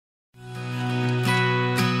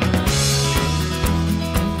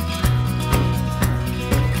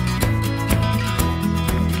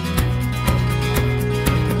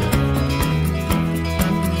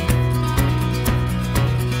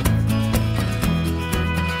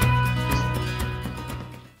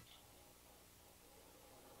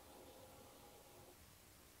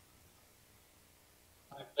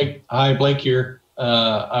Hi, Blake here.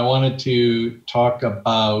 I wanted to talk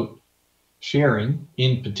about sharing.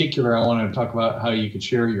 In particular, I wanted to talk about how you could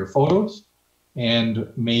share your photos and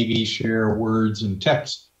maybe share words and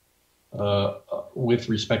text with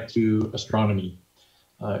respect to astronomy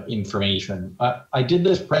information. I did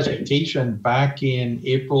this presentation back in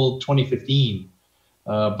April 2015,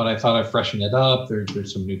 but I thought I'd freshen it up.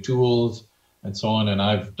 There's some new tools and so on, and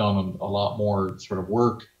I've done a lot more sort of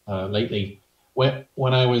work lately.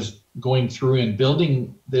 When I was going through and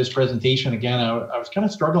building this presentation again, I was kind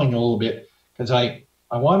of struggling a little bit because I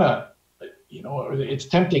want to, it's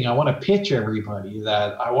tempting. I want to pitch everybody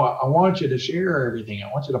that I want you to share everything. I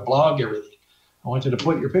want you to blog everything. I want you to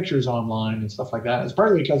put your pictures online and stuff like that. It's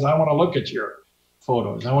partly because I want to look at your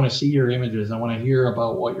photos. I want to see your images. I want to hear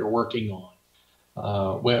about what you're working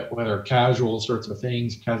on. Whether casual sorts of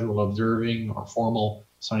things, casual observing, or formal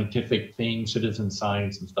scientific things, citizen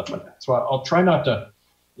science and stuff like that. So I'll try not to,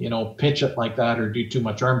 pitch it like that or do too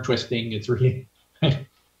much arm twisting. It's really,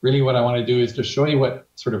 really what I want to do is to show you what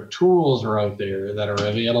sort of tools are out there that are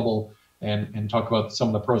available and talk about some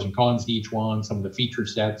of the pros and cons to each one, some of the feature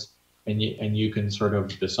sets, and you can sort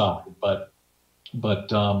of decide. But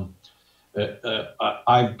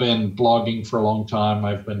I've been blogging for a long time.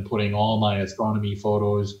 I've been putting all my astronomy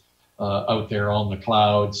photos out there on the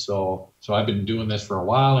cloud. So I've been doing this for a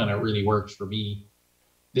while, and it really works for me.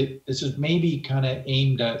 This is maybe kind of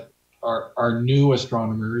aimed at our new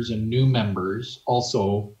astronomers and new members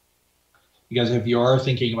also, because if you are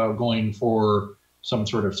thinking about going for some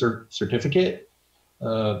sort of certificate,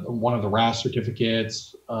 one of the RAS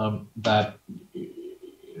certificates, that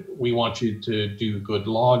we want you to do good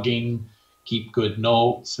logging, keep good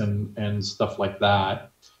notes and stuff like that.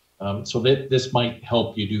 So this might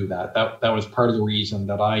help you do that. That was part of the reason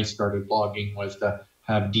that I started blogging, was to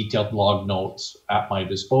have detailed log notes at my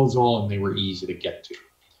disposal, and they were easy to get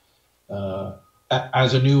to.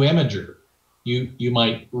 As a new imager, you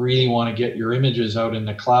might really want to get your images out in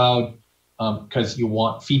the cloud because you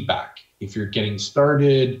want feedback. If you're getting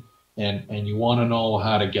started and you want to know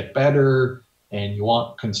how to get better and you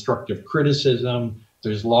want constructive criticism,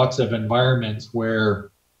 there's lots of environments where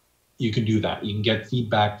you can do that. You can get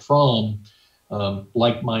feedback from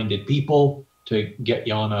like-minded people to get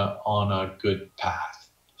you on a good path.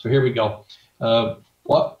 So here we go.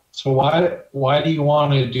 So why do you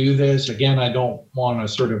want to do this? Again, I don't want to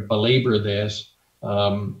sort of belabor this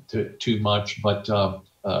too much, but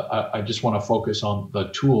I just want to focus on the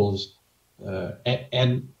tools.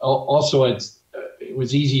 And also it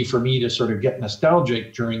was easy for me to sort of get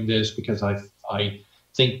nostalgic during this, because I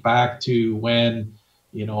think back to when,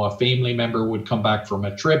 a family member would come back from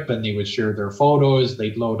a trip and they would share their photos.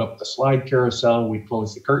 They'd load up the slide carousel. We'd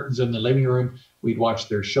close the curtains in the living room. We'd watch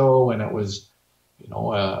their show, and it was,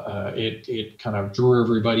 it kind of drew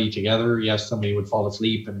everybody together. Yes, somebody would fall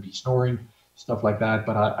asleep and be snoring, stuff like that.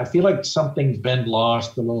 But I feel like something's been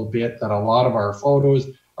lost a little bit, that a lot of our photos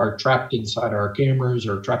are trapped inside our cameras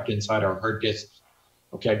or trapped inside our hard disks.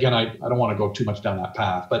 Okay, again, I don't want to go too much down that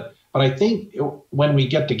path, but I think when we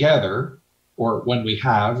get together, or when we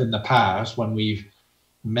have in the past, when we've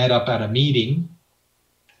met up at a meeting,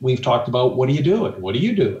 we've talked about, what are you doing? What are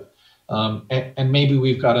you doing? And maybe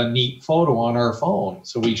we've got a neat photo on our phone.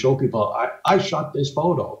 So we show people, I shot this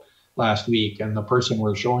photo last week, and the person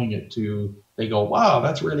we're showing it to, they go, wow,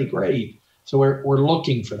 that's really great. So we're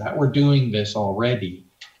looking for that. We're doing this already.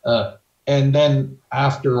 And then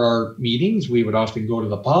after our meetings, we would often go to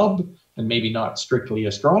the pub, and maybe not strictly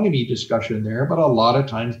astronomy discussion there, but a lot of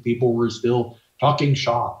times people were still talking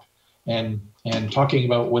shop and talking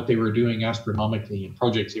about what they were doing astronomically and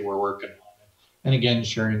projects they were working on. And again,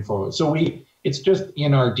 sharing photos. So it's just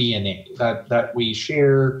in our DNA that we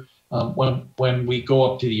share. When we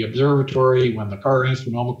go up to the observatory, when the Carr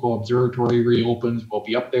Astronomical Observatory reopens, we'll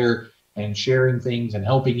be up there and sharing things and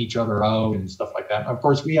helping each other out and stuff like that. Of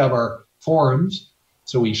course, we have our forums,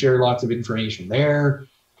 so we share lots of information there.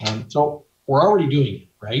 So we're already doing it,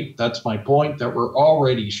 right? That's my point, that we're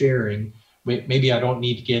already sharing. Maybe I don't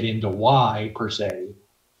need to get into why per se,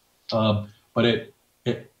 but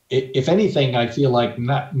if anything, I feel like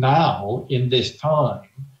now in this time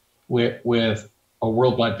with a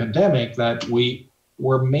worldwide pandemic, that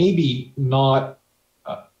we're maybe not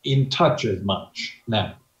in touch as much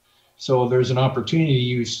now. So there's an opportunity to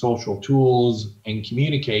use social tools and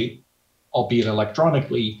communicate, albeit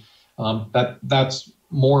electronically. That's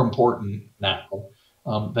more important now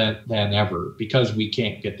than ever, because we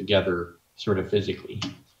can't get together sort of physically.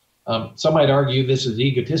 Some might argue this is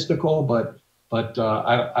egotistical, but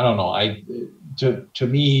I don't know. To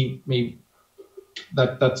me, maybe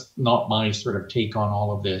that's not my sort of take on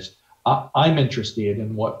all of this. I'm interested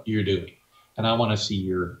in what you're doing, and I want to see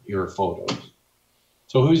your photos.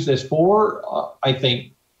 So who's this for? I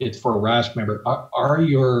think it's for a Rask member. Are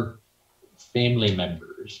your family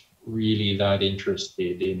members really that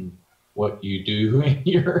interested in what you do in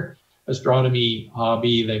your astronomy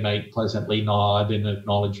hobby? They might pleasantly nod and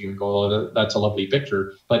acknowledge you and go, oh, that's a lovely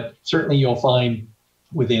picture. But certainly you'll find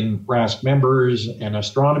within Rask members and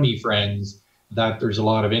astronomy friends that there's a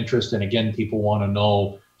lot of interest. And again, people want to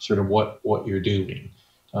know sort of what you're doing.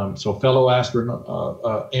 So fellow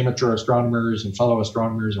amateur astronomers and fellow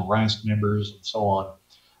astronomers and Rask members and so on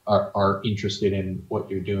are interested in what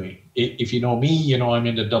you're doing. If you know me, you know I'm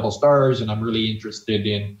into double stars and I'm really interested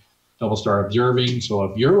in double star observing. So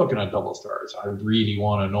if you're looking at double stars, I really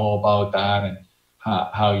want to know about that and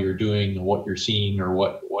how you're doing and what you're seeing or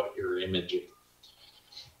what you're imaging.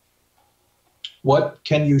 What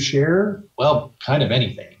can you share? Well, kind of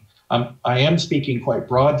anything. I am speaking quite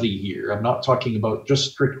broadly here. I'm not talking about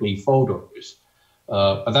just strictly photos.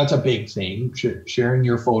 But that's a big thing, sharing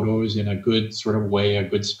your photos in a good sort of way, a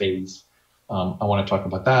good space. I want to talk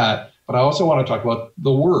about that, but I also want to talk about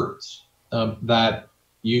the words that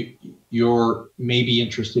you're maybe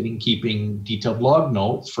interested in keeping detailed log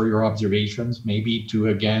notes for your observations, maybe to,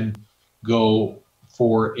 again, go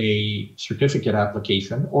for a certificate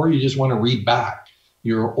application, or you just want to read back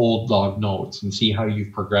your old log notes and see how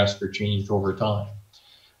you've progressed or changed over time.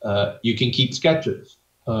 You can keep sketches.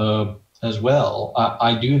 As well.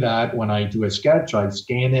 I do that when I do a sketch, I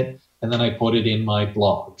scan it and then I put it in my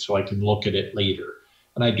blog so I can look at it later.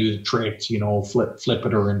 And I do the tricks, you know, flip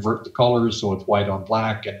it or invert the colors so it's white on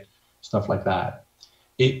black and stuff like that.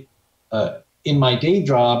 In my day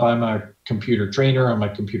job, I'm a computer trainer, I'm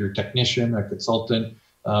a computer technician, a consultant.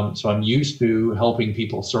 So I'm used to helping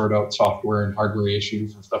people sort out software and hardware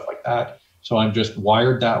issues and stuff like that. So I'm just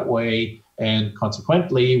wired that way. And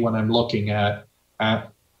consequently, when I'm looking at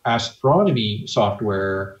astronomy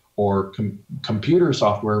software or computer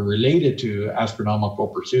software related to astronomical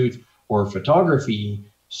pursuits or photography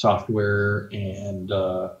software and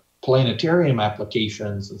planetarium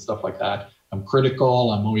applications and stuff like that, I'm critical.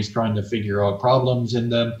 I'm always trying to figure out problems in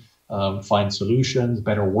them, find solutions,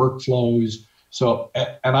 better workflows. So,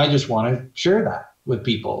 and I just want to share that with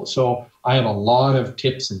people. So I have a lot of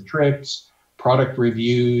tips and tricks, product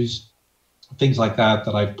reviews, things like that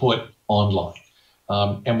I've put online.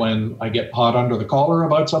 And when I get hot under the collar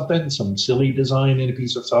about something, some silly design in a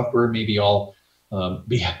piece of software, maybe I'll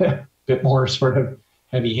be a bit more sort of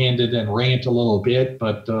heavy-handed and rant a little bit,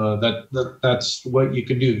 but that's what you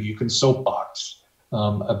can do. You can soapbox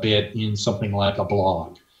a bit in something like a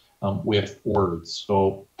blog with words.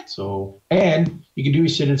 And you can do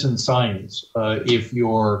citizen science. If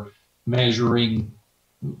you're measuring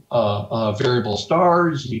variable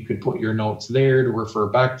stars, you could put your notes there to refer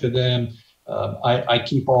back to them. I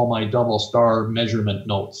keep all my double star measurement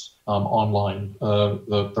notes online,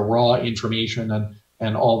 the raw information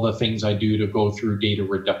and all the things I do to go through data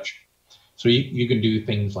reduction. So you can do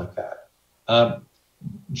things like that.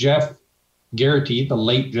 Jeff Garrity, the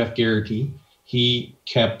late Jeff Garrity, he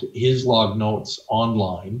kept his log notes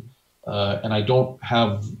online. And I don't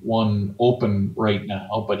have one open right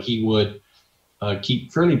now, but he would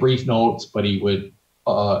keep fairly brief notes, but he would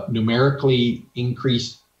numerically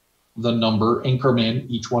increase the number, increment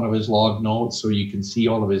each one of his log notes so you can see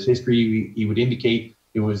all of his history. He would indicate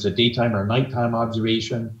it was a daytime or nighttime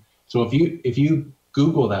observation. So if you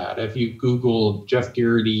Google that, if you Google Jeff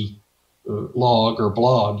Garrity log or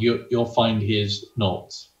blog, you'll find his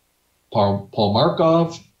notes. Paul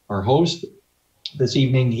Markov, our host this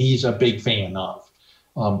evening, he's a big fan of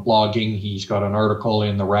blogging. He's got an article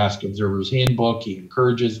in the Rask Observer's Handbook. He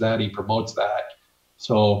encourages that. He promotes that.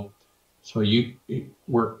 So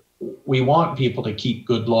we want people to keep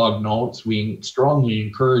good log notes. We strongly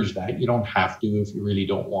encourage that. You don't have to if you really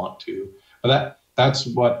don't want to. But that's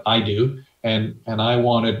what I do. And I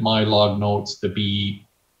wanted my log notes to be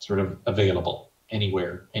sort of available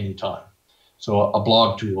anywhere, anytime. So a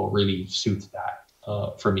blog tool really suits that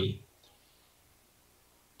for me.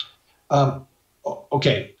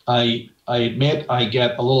 Okay, I admit I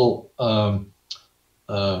get a little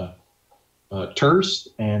terse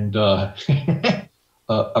and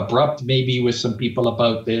abrupt maybe with some people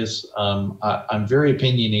about this. I'm very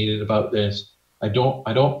opinionated about this. I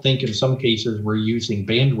don't think in some cases we're using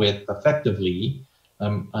bandwidth effectively.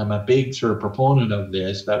 I'm a big sort of proponent of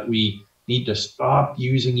this, that we need to stop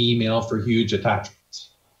using email for huge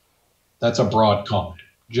attachments. That's a broad comment,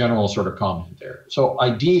 general sort of comment there. So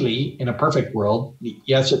ideally, in a perfect world,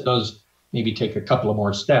 yes, it does maybe take a couple of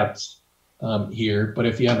more steps here, but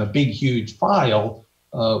if you have a big, huge file,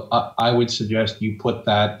 I would suggest you put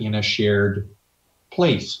that in a shared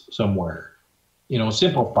place somewhere.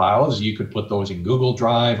 Simple files, you could put those in Google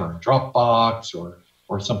Drive or in Dropbox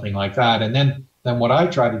or something like that. And then what I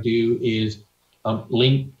try to do is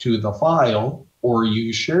link to the file or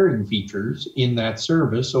use sharing features in that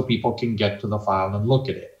service so people can get to the file and look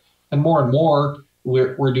at it. And more,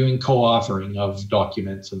 we're doing co-authoring of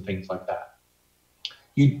documents and things like that.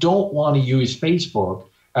 You don't want to use Facebook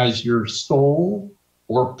as your sole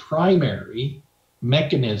or primary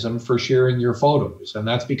mechanism for sharing your photos. And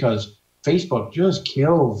that's because Facebook just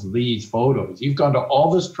kills these photos. You've gone to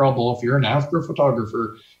all this trouble. If you're an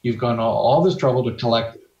astrophotographer, you've gone to all this trouble to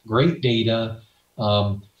collect great data,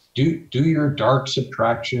 do your dark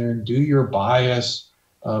subtraction, do your bias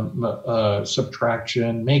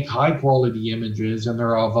subtraction, make high quality images, and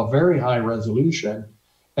they're of a very high resolution.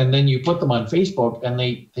 And then you put them on Facebook and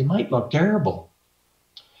they might look terrible.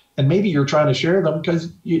 And maybe you're trying to share them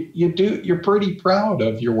because you're pretty proud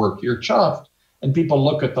of your work. You're chuffed. And people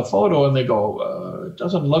look at the photo and they go, it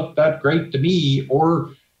doesn't look that great to me. Or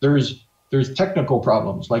there's technical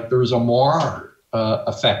problems, like there's a moire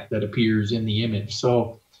effect that appears in the image.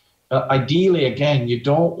 So ideally, again, you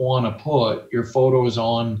don't want to put your photos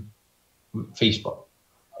on Facebook.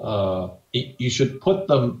 You should put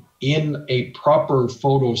them in a proper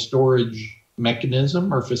photo storage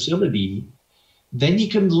mechanism or facility. Then you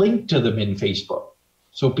can link to them in Facebook.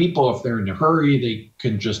 So people, if they're in a hurry, they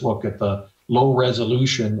can just look at the low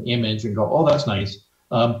resolution image and go, oh, that's nice.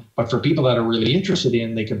 But for people that are really interested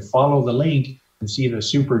in, they can follow the link and see the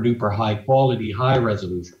super duper high quality, high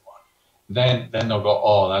resolution one. Then they'll go,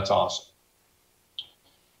 oh, that's awesome.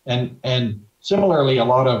 And similarly, a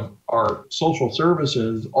lot of our social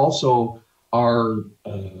services also are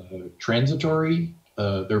transitory.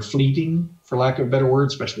 They're fleeting, for lack of a better word,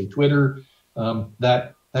 especially Twitter.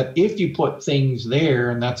 That if you put things there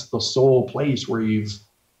and that's the sole place where you've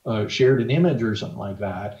shared an image or something like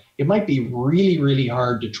that, it might be really, really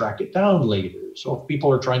hard to track it down later. So if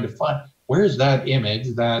people are trying to find, where's that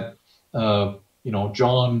image that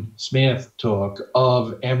John Smith took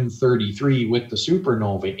of M33 with the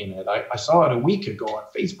supernova in it? I saw it a week ago on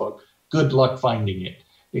Facebook. Good luck finding it.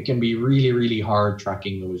 It can be really, really hard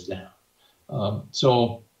tracking those down.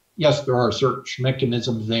 So yes, there are search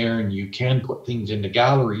mechanisms there, and you can put things into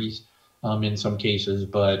galleries in some cases,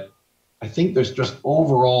 but I think there's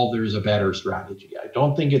a better strategy. I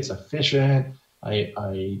don't think it's efficient.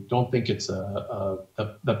 I don't think it's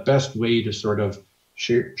the best way to sort of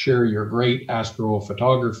share your great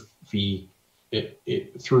astrophotography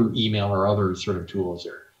through email or other sort of tools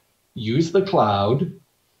there. Use the cloud.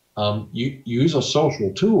 Use a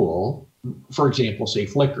social tool, for example, say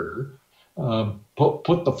Flickr.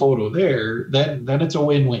 Put the photo there, then it's a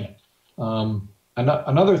win-win.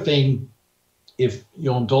 Another thing, if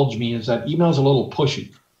you'll indulge me, is that email is a little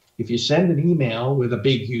pushy. If you send an email with a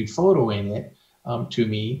big, huge photo in it to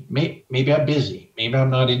me, maybe I'm busy. Maybe I'm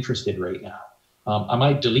not interested right now. I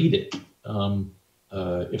might delete it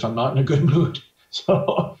if I'm not in a good mood.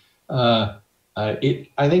 So I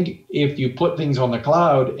think if you put things on the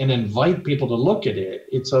cloud and invite people to look at it,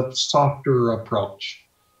 it's a softer approach.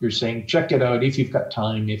 You're saying, check it out if you've got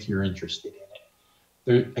time, if you're interested in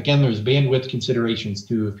it. There's bandwidth considerations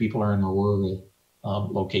too if people are in a rural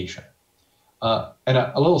location. And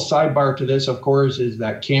a little sidebar to this, of course, is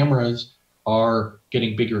that cameras are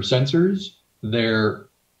getting bigger sensors. The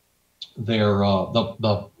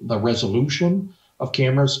resolution of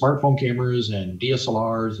cameras, smartphone cameras and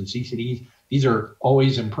DSLRs and CCDs, these are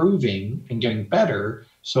always improving and getting better.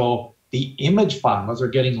 So the image files are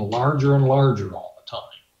getting larger and larger all the time.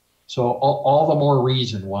 So all the more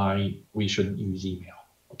reason why we shouldn't use email.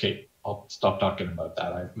 Okay, I'll stop talking about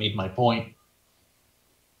that. I've made my point.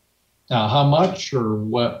 Now, how much or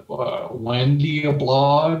what? When do you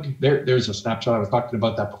blog? There's a snapshot. I was talking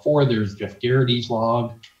about that before. There's Jeff Garrity's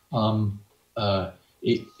log.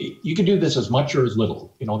 You can do this as much or as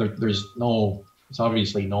little. There's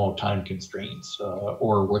obviously no time constraints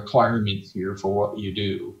or requirements here for what you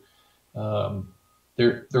do.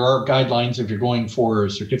 There are guidelines if you're going for a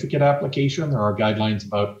certificate application. There are guidelines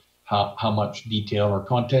about how much detail or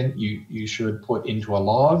content you should put into a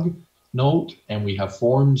log note, and we have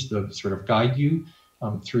forms to sort of guide you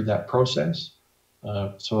through that process.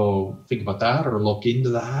 So think about that or look into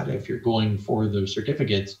that if you're going for the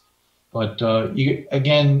certificates. But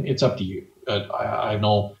again, it's up to you. I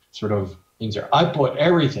know sort of things there. I put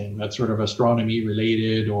everything that's sort of astronomy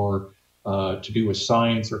related or to do with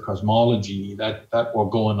science or cosmology that will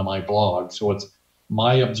go into my blog. So it's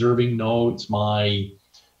my observing notes, my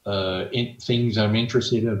things I'm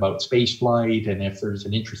interested in about space flight, and if there's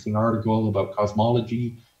an interesting article about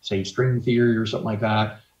cosmology, say string theory or something like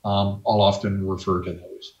that, I'll often refer to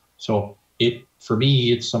those. So for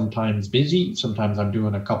me, it's sometimes busy. Sometimes I'm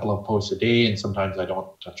doing a couple of posts a day, and sometimes I don't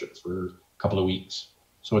touch it for a couple of weeks.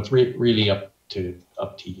 So it's really up to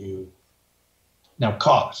you. Now,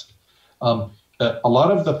 cost. A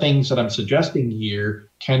lot of the things that I'm suggesting here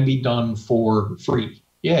can be done for free.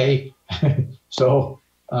 Yay! So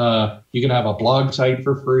you can have a blog site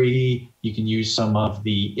for free. You can use some of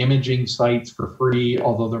the imaging sites for free,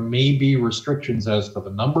 although there may be restrictions as to the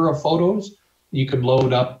number of photos you can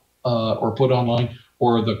load up or put online,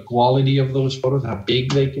 or the quality of those photos, how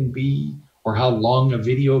big they can be, or how long a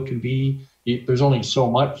video can be. There's only so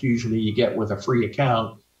much usually you get with a free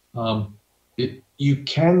account. You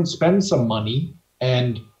can spend some money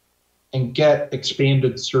and get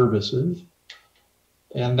expanded services,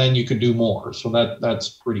 and then you can do more. So that's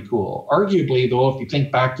pretty cool. Arguably, though, if you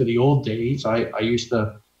think back to the old days, I used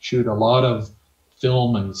to shoot a lot of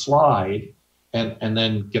film and slide, and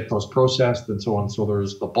then get those processed and so on. So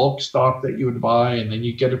there's the bulk stock that you would buy, and then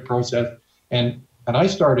you get it processed. And I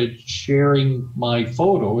started sharing my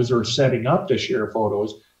photos, or setting up to share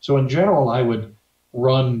photos. So in general, I would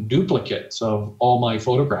run duplicates of all my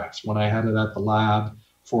photographs when I had it at the lab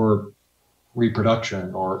for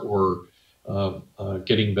reproduction, or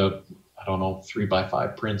getting the, I don't know,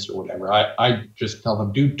 3x5 prints or whatever. I just tell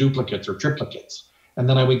them do duplicates or triplicates, and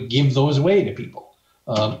then I would give those away to people.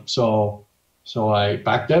 So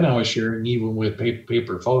back then I was sharing even with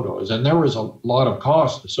paper photos, and there was a lot of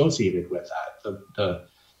cost associated with that. The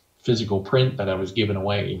physical print that I was giving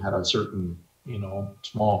away had a certain,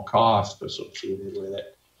 small cost associated with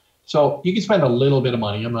it. So you can spend a little bit of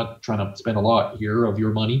money. I'm not trying to spend a lot here of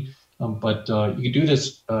your money, but you can do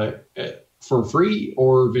this for free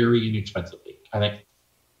or very inexpensively, I think.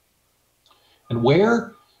 And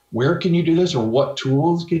where can you do this, or what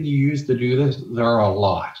tools can you use to do this? There are a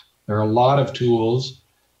lot. There are a lot of tools.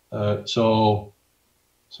 So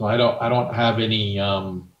I don't have any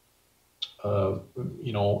head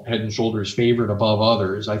and shoulders favorite above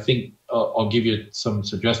others. I think I'll give you some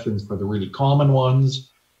suggestions for the really common ones,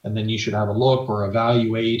 and then you should have a look or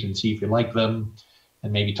evaluate and see if you like them,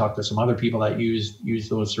 and maybe talk to some other people that use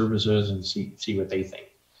those services and see what they think.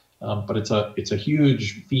 But it's a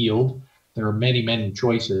huge field. There are many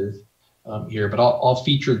choices here, but I'll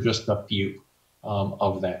feature just a few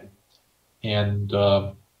of them. And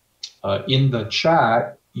in the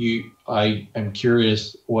chat, I am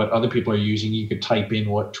curious what other people are using. You could type in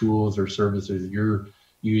what tools or services you're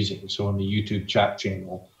using. So in the YouTube chat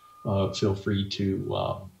channel, feel free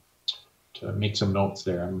to make some notes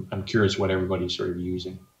there. I'm curious what everybody's sort of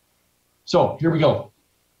using. So here we go.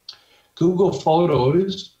 Google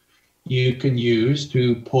Photos you can use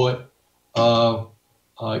to put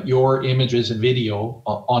your images and video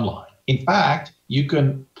online. In fact, you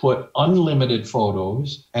can put unlimited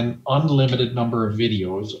photos and unlimited number of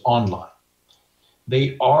videos online.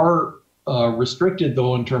 They are restricted,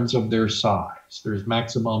 though, in terms of their size. There's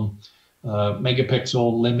maximum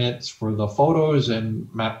megapixel limits for the photos and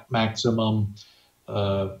maximum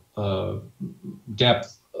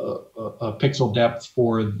depth, pixel depth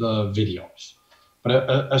for the videos.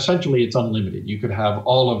 But essentially, it's unlimited. You could have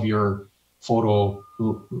all of your photo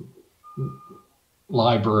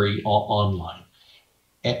library online.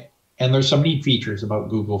 And there's some neat features about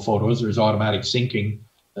Google Photos. There's automatic syncing.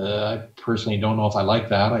 I personally don't know if I like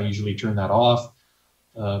that. I usually turn that off.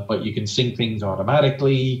 But you can sync things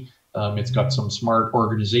automatically. It's got some smart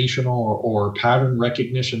organizational or pattern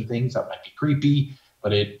recognition things that might be creepy,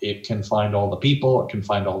 but it can find all the people. It can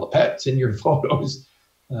find all the pets in your photos.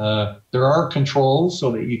 There are controls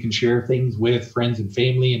so that you can share things with friends and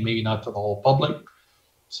family, and maybe not to the whole public.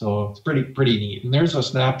 So it's pretty neat. And there's a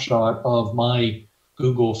snapshot of my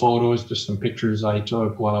Google Photos, just some pictures I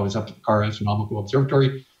took while I was up at the Carr Astronomical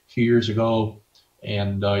Observatory a few years ago.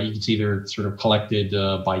 And you can see they're sort of collected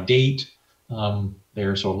by date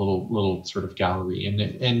there, so a little sort of gallery. And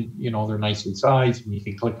they're nicely sized, and you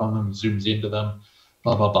can click on them, zooms into them,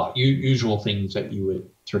 blah, blah, blah. Usual things that you would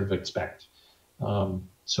sort of expect. But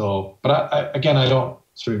I don't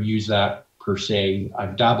sort of use that per se.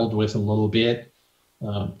 I've dabbled with a little bit.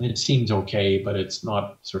 It seems okay, but it's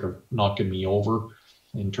not sort of knocking me over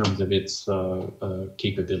in terms of its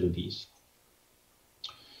capabilities.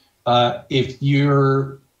 If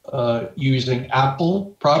you're using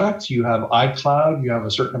Apple products, you have iCloud, you have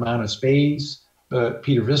a certain amount of space.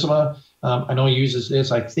 Peter Vizsla, I know he uses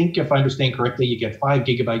this. I think if I understand correctly, you get 5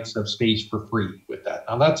 gigabytes of space for free with that.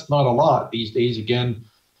 Now that's not a lot these days. Again,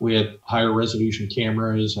 with higher resolution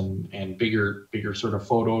cameras and bigger sort of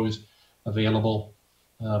photos available.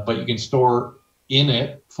 But you can store in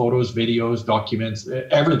it photos, videos, documents,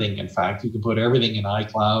 everything. In fact, you can put everything in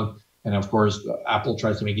iCloud. And of course, Apple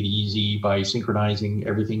tries to make it easy by synchronizing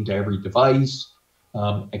everything to every device.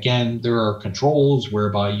 Again, there are controls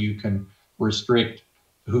whereby you can restrict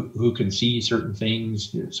who can see certain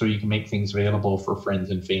things, so you can make things available for friends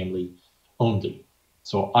and family only.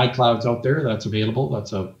 So iCloud's out there, that's available.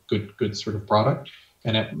 That's a good sort of product.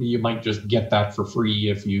 And you might just get that for free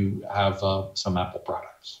if you have some Apple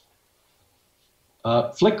products.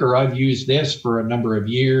 Flickr, I've used this for a number of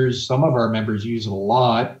years. Some of our members use it a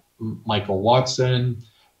lot. Michael Watson,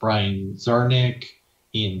 Brian Zarnick,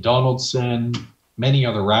 Ian Donaldson, many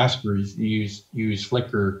other Raspers use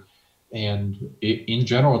Flickr. And in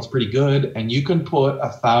general, it's pretty good. And you can put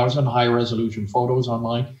 1,000 high resolution photos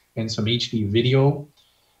online and some HD video.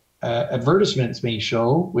 Advertisements may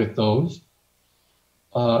show with those.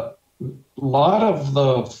 A lot of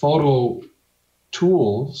the photo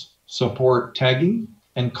tools support tagging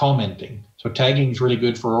and commenting. So tagging is really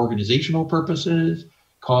good for organizational purposes.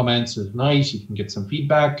 Comments is nice. You can get some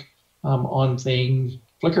feedback on things.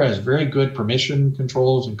 Flickr has very good permission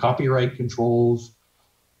controls and copyright controls.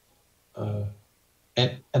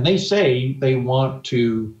 And they say they want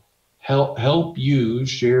to help you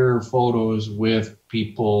share photos with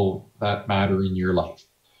people that matter in your life.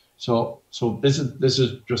 So this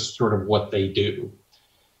is just sort of what they do.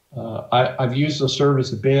 I've used the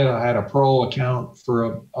service a bit. I had a pro account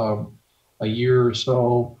for a year or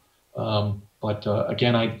so, but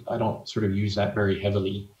again, I don't sort of use that very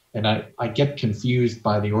heavily, and I get confused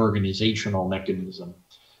by the organizational mechanism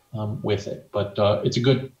with it. But it's a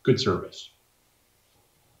good service.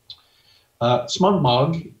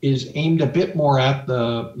 SmugMug is aimed a bit more at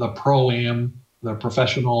the pro-am, the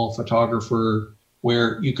professional photographer,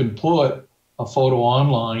 where you can put a photo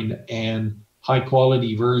online and high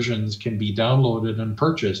quality versions can be downloaded and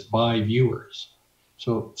purchased by viewers.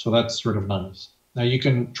 So that's sort of nice. Now you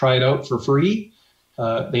can try it out for free.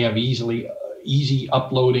 They have easy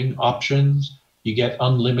uploading options. You get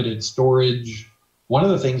unlimited storage. One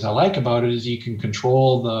of the things I like about it is you can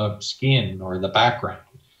control the skin or the background.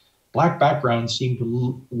 Black backgrounds seem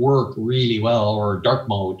to work really well, or dark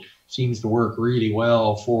mode seems to work really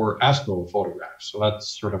well for astro photographs. So that's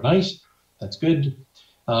sort of nice. That's good.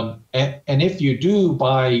 And if you do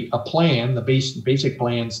buy a plan, the basic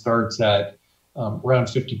plan starts at around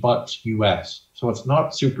 $50 US. So it's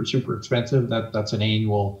not super expensive. That's an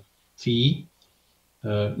annual fee.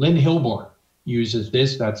 Lynn Hilborn uses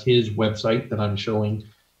this. That's his website that I'm showing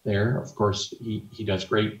there. Of course, he does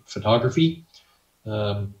great photography.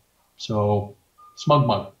 So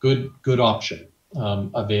SmugMug, good option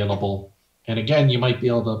available. And again, you might be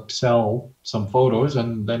able to sell some photos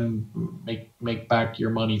and then make back your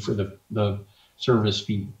money for the service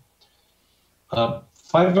fee.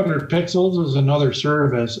 500 Pixels is another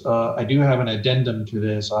service. I do have an addendum to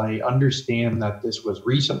this. I understand that this was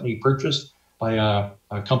recently purchased by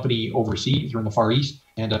a company overseas or in the Far East,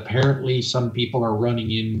 and apparently some people are running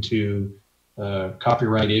into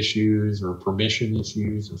copyright issues or permission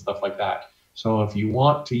issues and stuff like that. So if you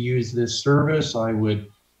want to use this service, I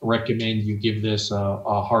would recommend you give this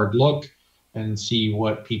a hard look and see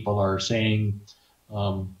what people are saying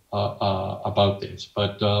about this.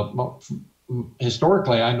 But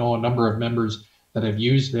historically, I know a number of members that have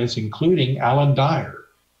used this, including Alan Dyer.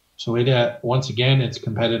 So once again, it's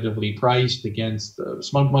competitively priced against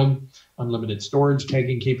SmugMug, unlimited storage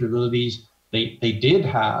tagging capabilities. They did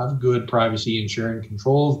have good privacy and sharing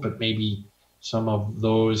controls, but maybe some of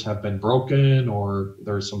those have been broken or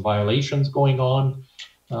there's some violations going on.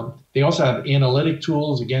 They also have analytic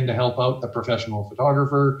tools, again, to help out the professional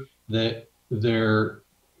photographer. You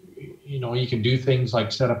can do things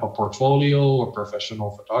like set up a portfolio. A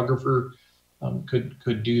professional photographer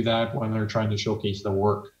could do that when they're trying to showcase their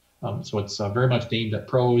work. So it's very much aimed at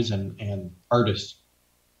pros and artists.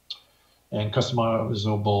 And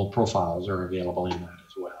customizable profiles are available in that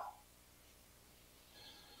as well.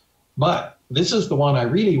 But this is the one I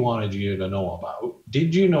really wanted you to know about.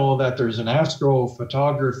 Did you know that there's an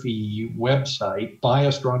astrophotography website by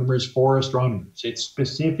astronomers for astronomers? It's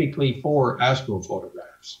specifically for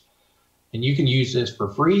astrophotographs. And you can use this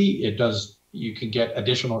for free. You can get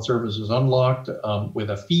additional services unlocked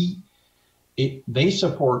with a fee. They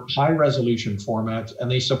support high resolution formats and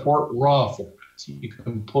they support RAW formats. You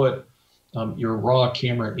can put your raw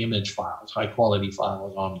camera image files, high quality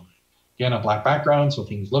files online. Again, a black background, so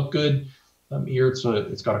things look good. Here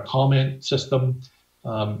it's got a comment system,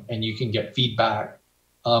 and you can get feedback.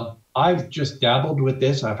 I've just dabbled with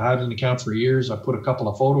this. I've had an account for years. I've put a couple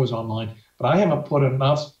of photos online, but I haven't put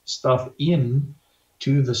enough stuff in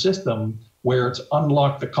to the system where it's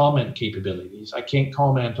unlocked the comment capabilities. I can't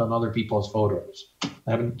comment on other people's photos.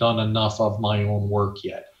 I haven't done enough of my own work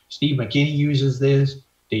yet. Steve McKinney uses this.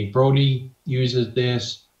 Dave Brody uses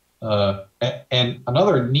this. And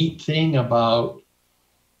another neat thing about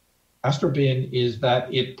AstroBin is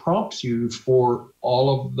that it prompts you for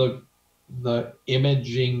all of the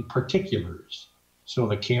imaging particulars. So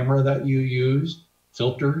the camera that you use,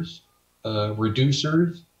 filters,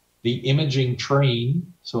 reducers, the imaging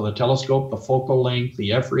train, so the telescope, the focal length,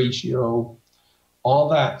 the F ratio, all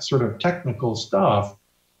that sort of technical stuff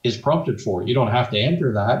is prompted for. You don't have to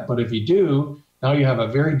enter that, but if you do, now you have a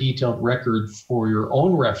very detailed record for your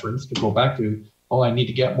own reference to go back to, oh, I need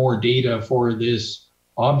to get more data for this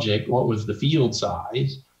object. What was the field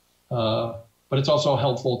size? But it's also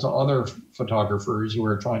helpful to other photographers who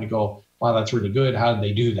are trying to go, wow, that's really good. How did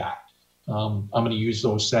they do that? I'm going to use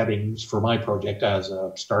those settings for my project as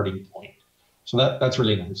a starting point. So that's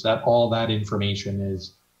really nice. That all that information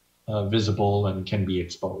is visible and can be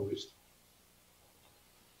exposed.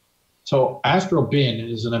 So AstroBin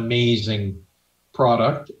is an amazing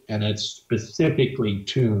product, and it's specifically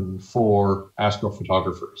tuned for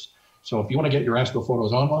astrophotographers. So if you want to get your astro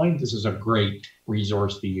photos online, this is a great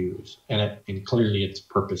resource to use, and clearly it's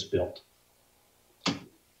purpose built.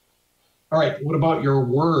 All right, what about your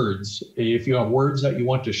words? If you have words that you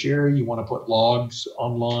want to share, you want to put logs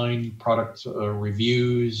online, product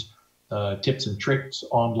reviews, tips and tricks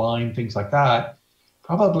online, things like that,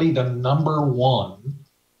 probably the #1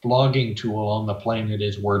 blogging tool on the planet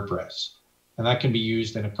is WordPress. And that can be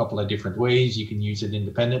used in a couple of different ways. You can use it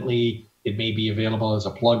independently. It may be available as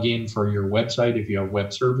a plugin for your website if you have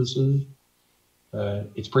web services.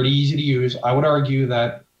 It's pretty easy to use. I would argue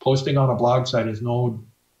that posting on a blog site is no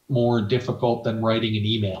more difficult than writing an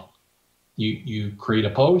email. You create a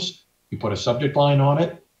post, you put a subject line on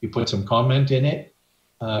it, you put some comment in it,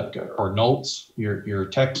 or notes, your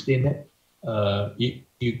text in it.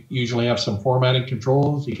 You usually have some formatting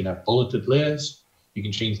controls. You can have bulleted lists. You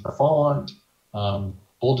can change the font,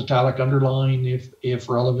 bold, italic, underline if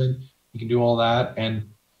relevant. You can do all that, and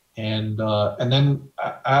then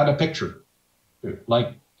add a picture,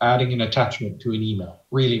 like adding an attachment to an email.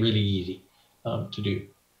 Really, really easy to do.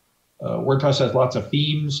 WordPress has lots of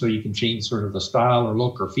themes, so you can change sort of the style or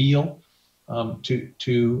look or feel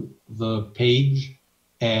to the page,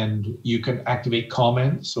 and you can activate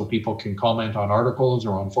comments so people can comment on articles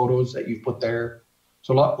or on photos that you've put there.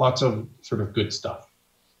 So lots of sort of good stuff.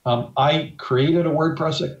 I created a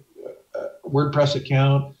WordPress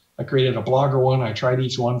account. I created a Blogger one. I tried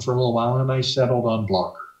each one for a little while, and I settled on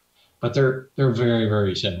Blogger. But they're very,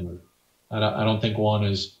 very similar. I don't think one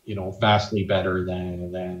is vastly better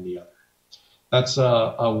than the other. That's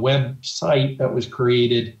a website that was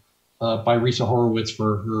created by Risa Horowitz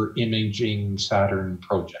for her Imaging Saturn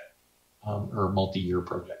project, her multi-year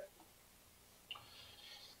project.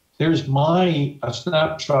 There's a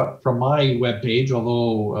snapshot from my webpage,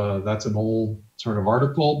 although that's an old sort of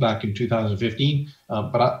article back in 2015.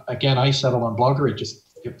 But again, I settled on Blogger.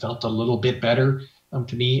 It felt a little bit better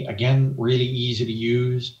to me. Again, really easy to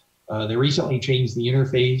use. They recently changed the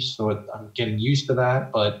interface, so I'm getting used to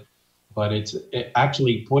that. But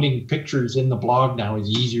actually putting pictures in the blog now is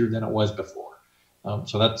easier than it was before.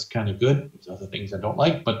 So that's kind of good. There's other things I don't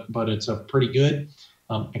like, but it's a pretty good.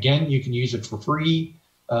 Again, you can use it for free.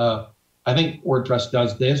 I think WordPress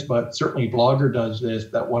does this, but certainly Blogger does this,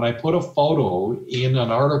 that when I put a photo in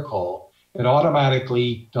an article, it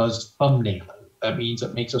automatically does thumbnailing. That means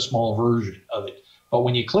it makes a small version of it. But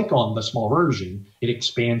when you click on the small version, it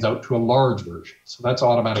expands out to a large version. So that's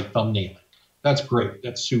automatic thumbnailing. That's great.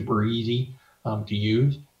 That's super easy to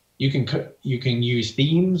use. You can use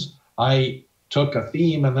themes. I took a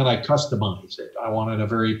theme and then I customized it. I wanted a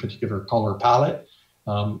very particular color palette.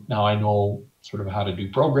 Now I know sort of how to do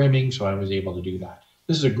programming, so I was able to do that.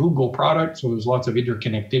 This is a Google product, so there's lots of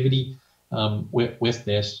interconnectivity with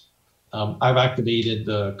this. I've activated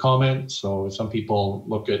the comments, so some people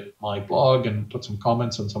look at my blog and put some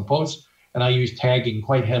comments on some posts, and I use tagging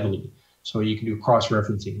quite heavily. So you can do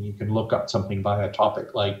cross-referencing. You can look up something by a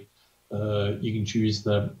topic, like you can choose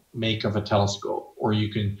the make of a telescope, or you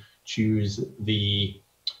can choose the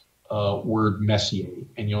word Messier,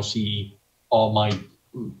 and you'll see all my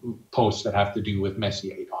posts that have to do with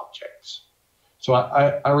Messier objects. So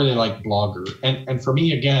I really like Blogger. And for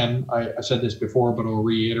me, again, I said this before, but I'll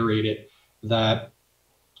reiterate it, that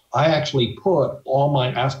I actually put all my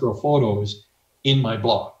astro photos in my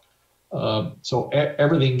blog. So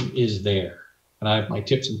everything is there. And I have my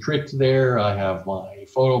tips and tricks there. I have my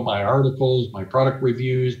photo, my articles, my product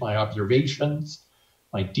reviews, my observations,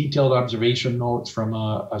 my detailed observation notes from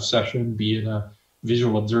a session, be it a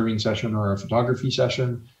visual observing session or a photography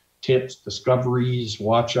session, tips, discoveries,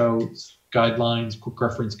 watch outs, guidelines, quick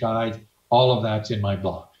reference guides, all of that's in my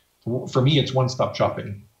blog. For me, it's one-stop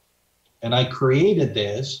shopping. And I created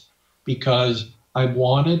this because I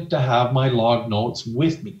wanted to have my log notes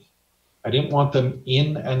with me. I didn't want them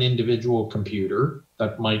in an individual computer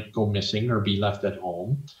that might go missing or be left at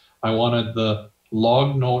home. I wanted the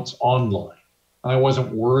log notes online. I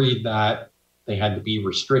wasn't worried that they had to be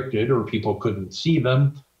restricted or people couldn't see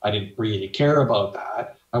them. I didn't really care about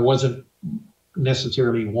that. I wasn't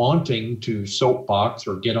necessarily wanting to soapbox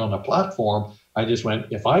or get on a platform. I just went,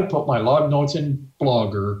 if I put my log notes in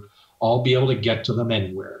Blogger, I'll be able to get to them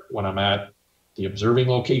anywhere. When I'm at the observing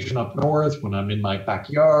location up north, when I'm in my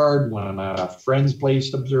backyard, when I'm at a friend's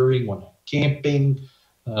place observing, when I'm camping.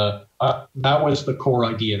 That was the core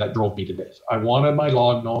idea that drove me to this. I wanted my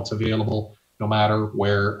log notes available no matter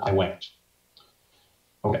where I went.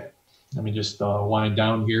 Okay, let me just wind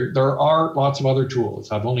down here. There are lots of other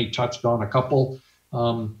tools. I've only touched on a couple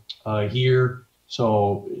here.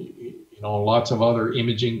 So, you know, lots of other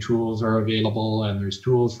imaging tools are available, and there's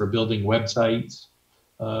tools for building websites.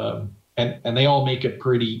 And they all make it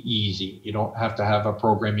pretty easy. You don't have to have a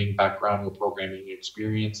programming background or programming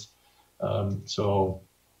experience. So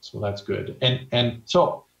that's good. And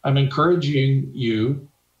so I'm encouraging you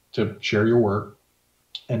to share your work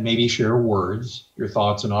and maybe share words, your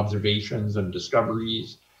thoughts and observations and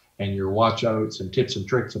discoveries and your watch outs and tips and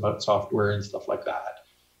tricks about software and stuff like that.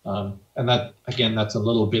 And that, again, that's a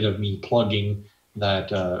little bit of me plugging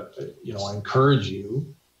that, you know, I encourage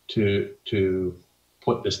you to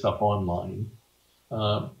put this stuff online.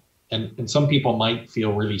 And some people might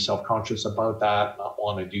feel really self-conscious about that, not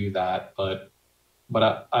want to do that, but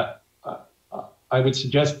I would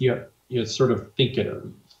suggest you sort of think it,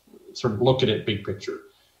 sort of look at it big picture.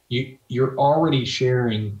 You're already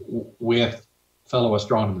sharing with fellow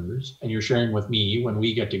astronomers, and you're sharing with me when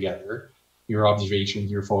we get together, your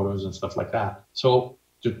observations, your photos and stuff like that. So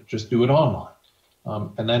just do it online.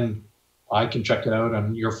 And then I can check it out,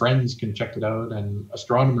 and your friends can check it out, and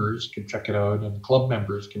astronomers can check it out, and club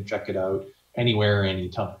members can check it out anywhere,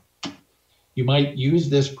 anytime. You might use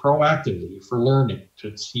this proactively for learning,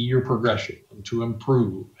 to see your progression and to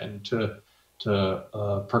improve and to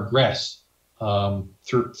progress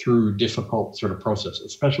through difficult sort of processes,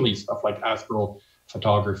 especially stuff like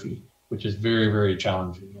astrophotography, which is very, very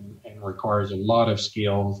challenging and requires a lot of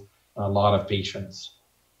skills, a lot of patience.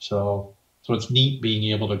 So it's neat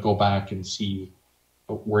being able to go back and see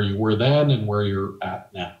where you were then and where you're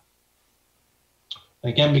at now.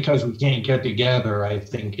 Again, because we can't get together, I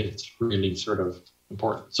think it's really sort of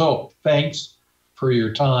important. So thanks for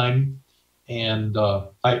your time. And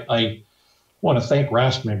I want to thank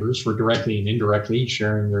RASC members for directly and indirectly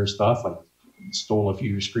sharing their stuff. I stole a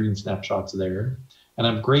few screen snapshots there. And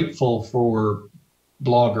I'm grateful for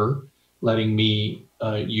Blogger letting me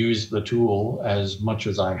use the tool as much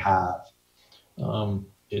as I have.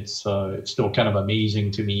 It's still kind of amazing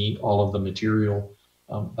to me, all of the material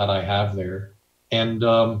that I have there. And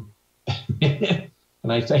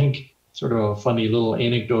and I think, sort of a funny little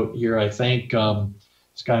anecdote here, I thank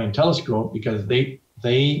Sky and Telescope, because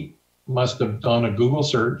they must have done a Google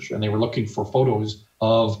search and they were looking for photos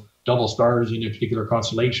of double stars in a particular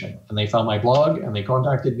constellation. And they found my blog and they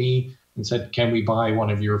contacted me and said, can we buy one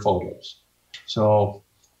of your photos? So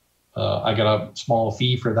I got a small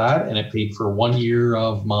fee for that, and it paid for 1 year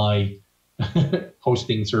of my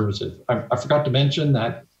hosting services. I forgot to mention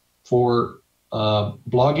that for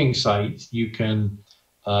blogging sites, you can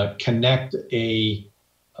connect a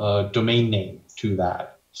domain name to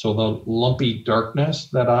that. So the Lumpy Darkness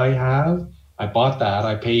that I have, I bought that.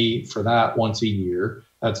 I pay for that once a year.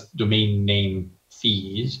 That's domain name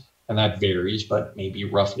fees, and that varies, but maybe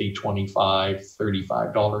roughly $25,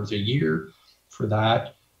 $35 a year for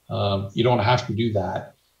that. You don't have to do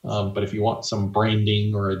that, but if you want some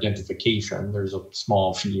branding or identification, there's a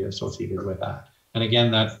small fee associated with that. And again,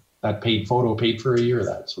 that paid photo paid for a year of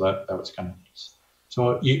that, so that was kind of nice.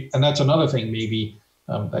 So and that's another thing maybe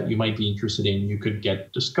that you might be interested in. You could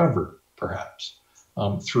get discovered perhaps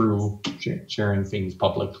through sharing things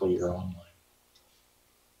publicly or online.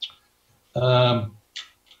 I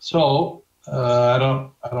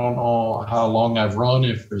don't know how long I've run.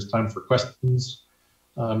 If there's time for questions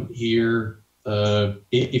here,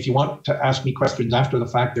 if you want to ask me questions after the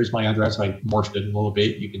fact, there's my address. I morphed it a little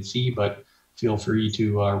bit, you can see, but feel free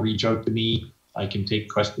to reach out to me. I can take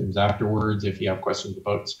questions afterwards if you have questions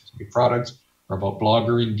about specific products or about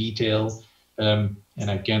Blogger in detail. And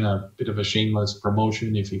again, a bit of a shameless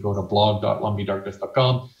promotion. If you go to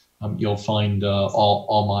blog.lumpydarkness.com, you'll find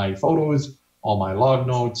all my photos, all my log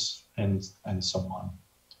notes, and so on.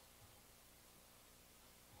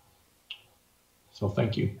 So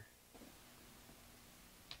thank you.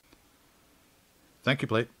 Thank you,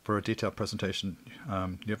 Blake, for a detailed presentation.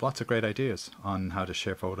 You have lots of great ideas on how to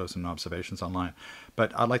share photos and observations online.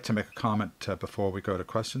 But I'd like to make a comment before we go to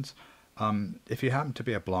questions. If you happen to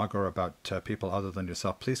be a blogger about people other than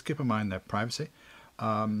yourself, please keep in mind their privacy.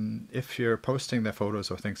 If you're posting their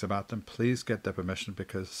photos or things about them, please get their permission,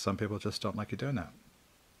 because some people just don't like you doing that.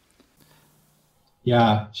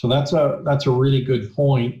 Yeah, so that's a really good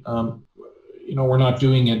point. You know, we're not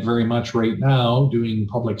doing it very much right now, doing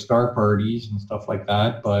public star parties and stuff like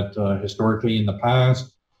that. But historically, in the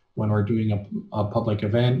past, when we're doing a public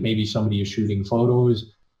event, maybe somebody is shooting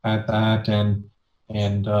photos at that, and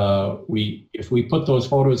if we put those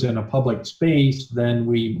photos in a public space, then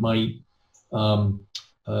we might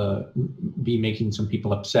be making some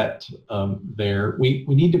people upset there. We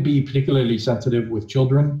need to be particularly sensitive with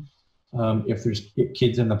children. If there's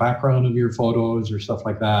kids in the background of your photos or stuff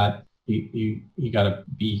like that, you got to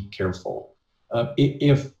be careful.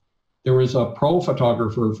 If there was a pro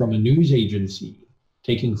photographer from a news agency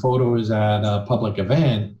taking photos at a public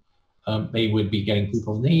event, they would be getting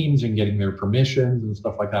people's names and getting their permissions and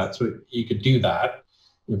stuff like that. So you could do that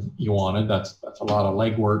if you wanted. That's a lot of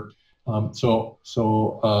legwork. So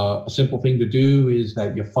a simple thing to do is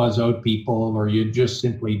that you fuzz out people, or you just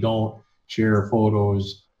simply don't share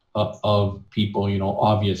photos of people, you know,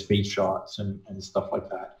 obvious face shots and stuff like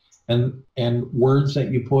that. And words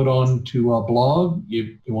that you put onto a blog,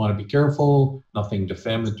 you want to be careful, nothing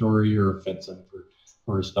defamatory or offensive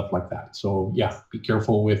or stuff like that. So yeah, be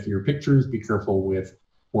careful with your pictures, be careful with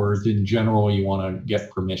words. In general, you want to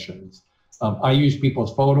get permissions. I use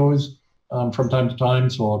people's photos from time to time,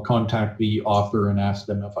 so I'll contact the author and ask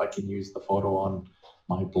them if I can use the photo on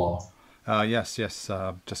my blog. Yes, just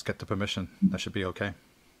get the permission. That should be okay.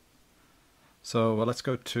 So let's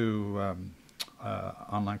go to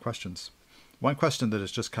online questions. One question that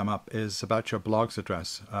has just come up is about your blog's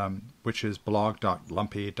address, which is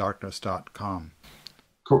blog.lumpydarkness.com.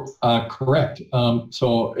 Correct.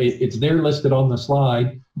 So it's there listed on the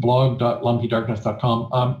slide,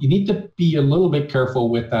 blog.lumpydarkness.com. You need to be a little bit careful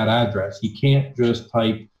with that address. You can't just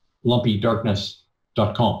type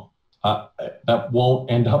lumpydarkness.com. That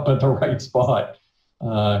won't end up at the right spot.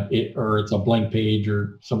 Or it's a blank page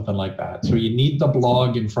or something like that. So you need the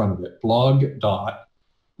blog in front of it,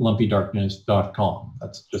 blog.lumpydarkness.com.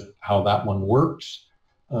 That's just how that one works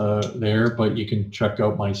there, but you can check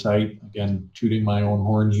out my site. Again, tooting my own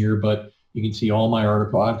horn here, but you can see all my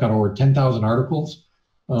articles. I've got over 10,000 articles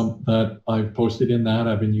that I've posted in that.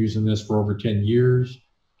 I've been using this for over 10 years.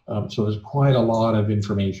 So there's quite a lot of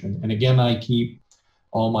information. And again, I keep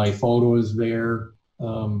all my photos there.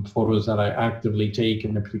 Photos that I actively take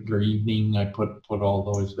in a particular evening, I put all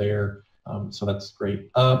those there. So that's great.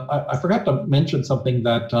 I forgot to mention something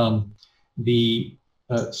that some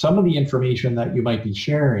of the information that you might be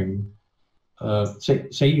sharing,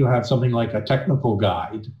 say you have something like a technical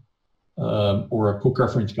guide or a quick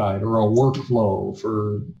reference guide or a workflow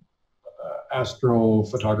for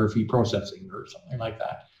astrophotography processing or something like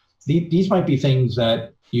that. These might be things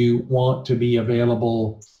that you want to be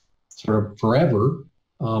available sort of forever.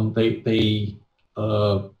 They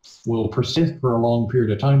will persist for a long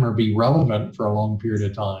period of time or be relevant for a long period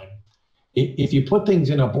of time. If you put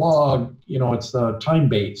things in a blog, you know, it's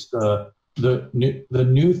time-based. The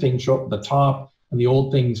new things show up at the top and the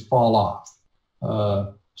old things fall off.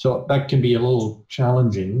 So that can be a little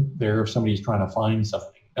challenging there if somebody's trying to find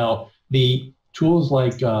something. Now, the tools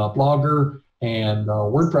like Blogger and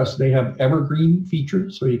WordPress, they have evergreen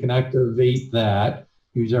features, so you can activate that.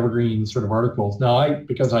 Use evergreen sort of articles. Now,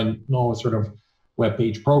 because I know sort of web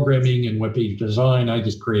page programming and web page design, I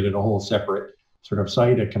just created a whole separate sort of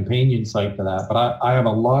site, a companion site to that. But I have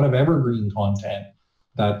a lot of evergreen content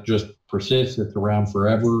that just persists. It's around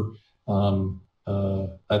forever.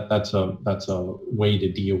 That's a way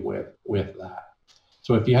to deal with that.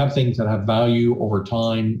 So if you have things that have value over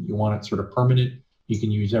time, you want it sort of permanent, you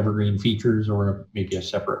can use evergreen features or maybe a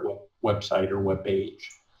separate website or web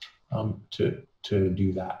page to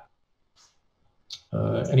do that.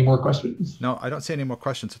 Any more questions? No, I don't see any more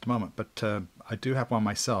questions at the moment, but I do have one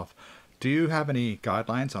myself. Do you have any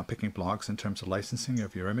guidelines on picking blogs in terms of licensing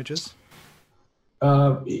of your images?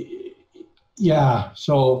 Yeah,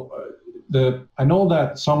 so I know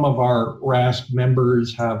that some of our RASC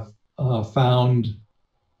members have found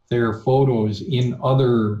their photos in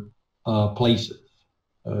other places.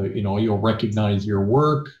 You know, you'll recognize your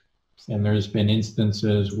work And there's been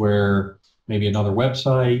instances where maybe another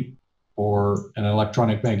website or an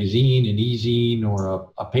electronic magazine, an e-zine,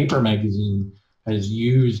 or a paper magazine has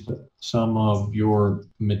used some of your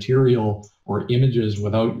material or images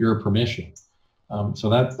without your permission. So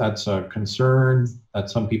that's a concern that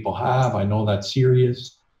some people have. I know that's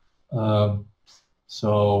serious.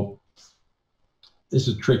 So this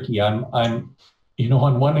is tricky. I'm, you know,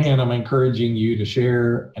 on one hand, I'm encouraging you to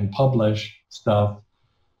share and publish stuff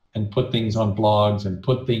and put things on blogs and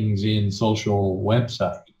put things in social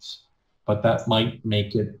websites, but that might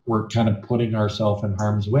make it, we're kind of putting ourselves in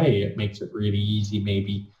harm's way. It makes it really easy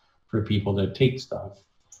maybe for people to take stuff.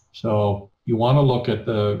 So you want to look at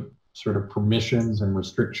the sort of permissions and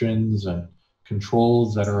restrictions and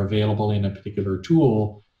controls that are available in a particular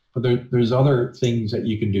tool, but there's other things that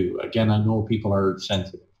you can do. Again, I know people are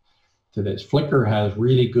sensitive to this. Flickr has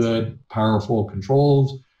really good, powerful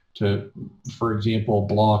controls to, for example,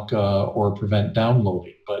 block or prevent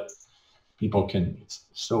downloading, but people can, it's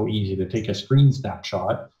so easy to take a screen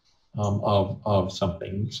snapshot of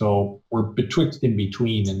something. So we're betwixt in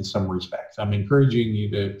between in some respects. I'm encouraging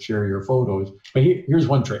you to share your photos, but here's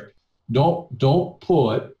one trick. Don't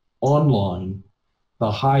put online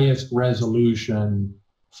the highest resolution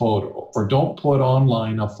photo, or don't put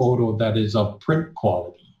online a photo that is of print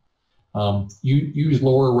quality. You use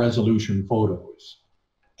lower resolution photos.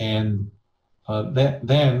 And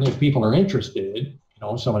then if people are interested, you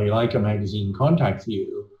know, somebody like a magazine contacts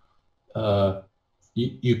you,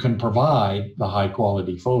 you can provide the high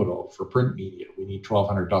quality photo for print media. We need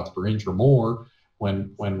 1200 dots per inch or more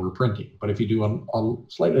when we're printing. But if you do a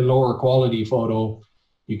slightly lower quality photo,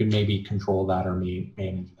 you can maybe control that or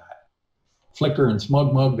manage that. Flickr and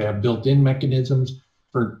SmugMug, they have built-in mechanisms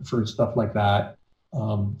for stuff like that.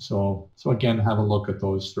 So again, have a look at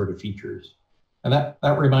those sort of features. And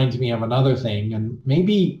that reminds me of another thing, and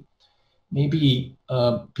maybe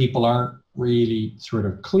people aren't really sort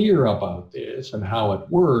of clear about this and how it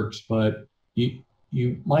works, but you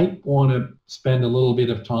might want to spend a little bit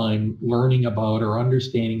of time learning about or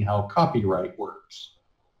understanding how copyright works.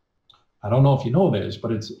 I don't know if you know this,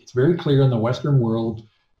 but it's very clear in the Western world,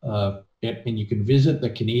 and you can visit the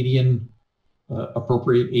Canadian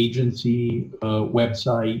Appropriate Agency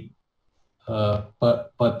website.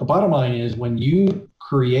 But the bottom line is, when you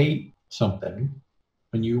create something,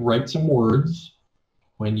 when you write some words,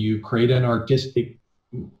 when you create an artistic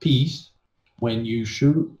piece, when you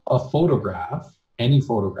shoot a photograph, any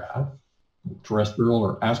photograph, terrestrial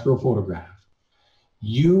or astrophotograph,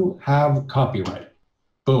 you have copyright.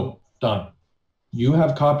 Boom, done. You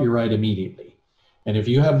have copyright immediately. And if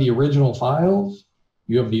you have the original files,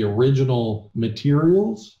 you have the original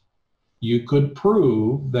materials, you could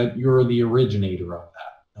prove that you're the originator of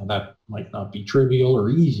that. Now, that might not be trivial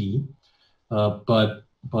or easy, but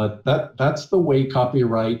that's the way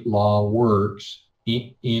copyright law works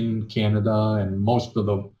in Canada and most of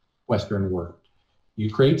the Western world.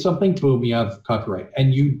 You create something, boom, you have copyright.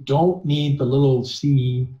 And you don't need the little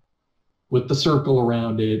C with the circle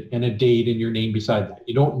around it and a date and your name beside that.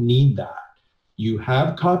 You don't need that. You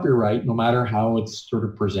have copyright no matter how it's sort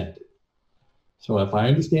of presented. So if I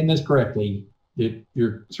understand this correctly,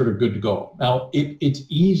 you're sort of good to go. Now, it's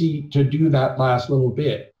easy to do that last little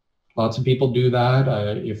bit. Lots of people do that.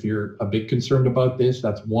 If you're a bit concerned about this,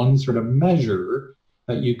 that's one sort of measure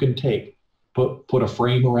that you can take. Put a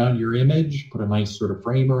frame around your image, put a nice sort of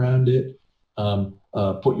frame around it,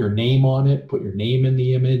 put your name on it, put your name in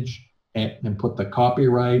the image, and put the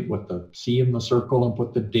copyright with the C in the circle, and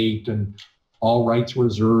put the date and all rights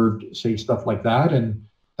reserved, say stuff like that. And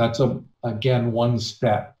that's again one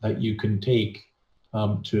step that you can take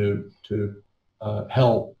to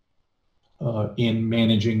help in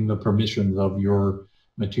managing the permissions of your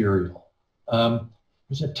material.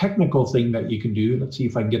 There's a technical thing that you can do. Let's see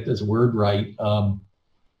if I can get this word right.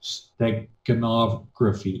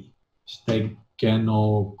 Steganography.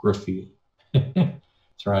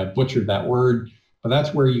 Sorry, I butchered that word, but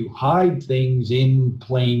that's where you hide things in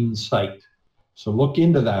plain sight. So look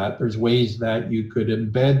into that. There's ways that you could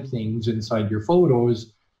embed things inside your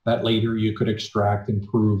photos that later you could extract and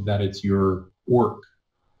prove that it's your work.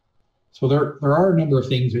 So there are a number of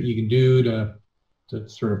things that you can do to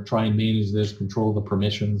sort of try and manage this, control the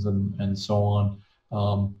permissions and so on.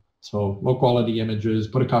 So low quality images,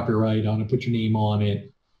 put a copyright on it, put your name on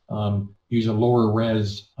it, use a lower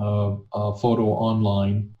res photo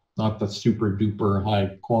online, not the super duper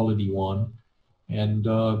high quality one. And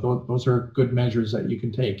those are good measures that you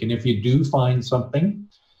can take. And if you do find something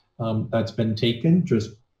that's been taken,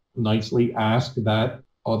 just nicely ask that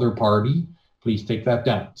other party, please take that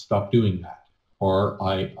down, stop doing that. Or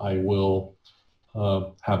I will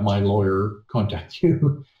have my lawyer contact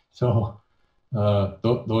you. So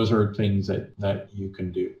those are things that you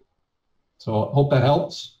can do. So I hope that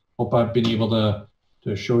helps. Hope I've been able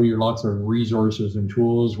to show you lots of resources and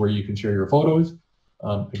tools where you can share your photos.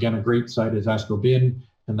 Again, a great site is Astrobin,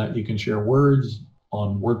 and that you can share words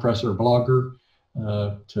on WordPress or Blogger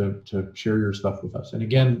to share your stuff with us. And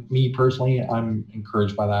again, me personally, I'm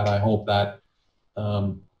encouraged by that. I hope that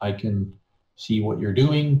I can see what you're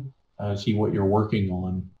doing, see what you're working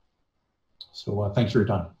on. So thanks for your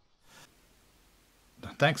time.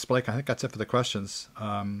 Thanks, Blake. I think that's it for the questions.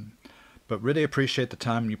 But really appreciate the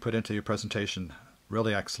time you put into your presentation.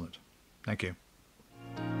 Really excellent. Thank you.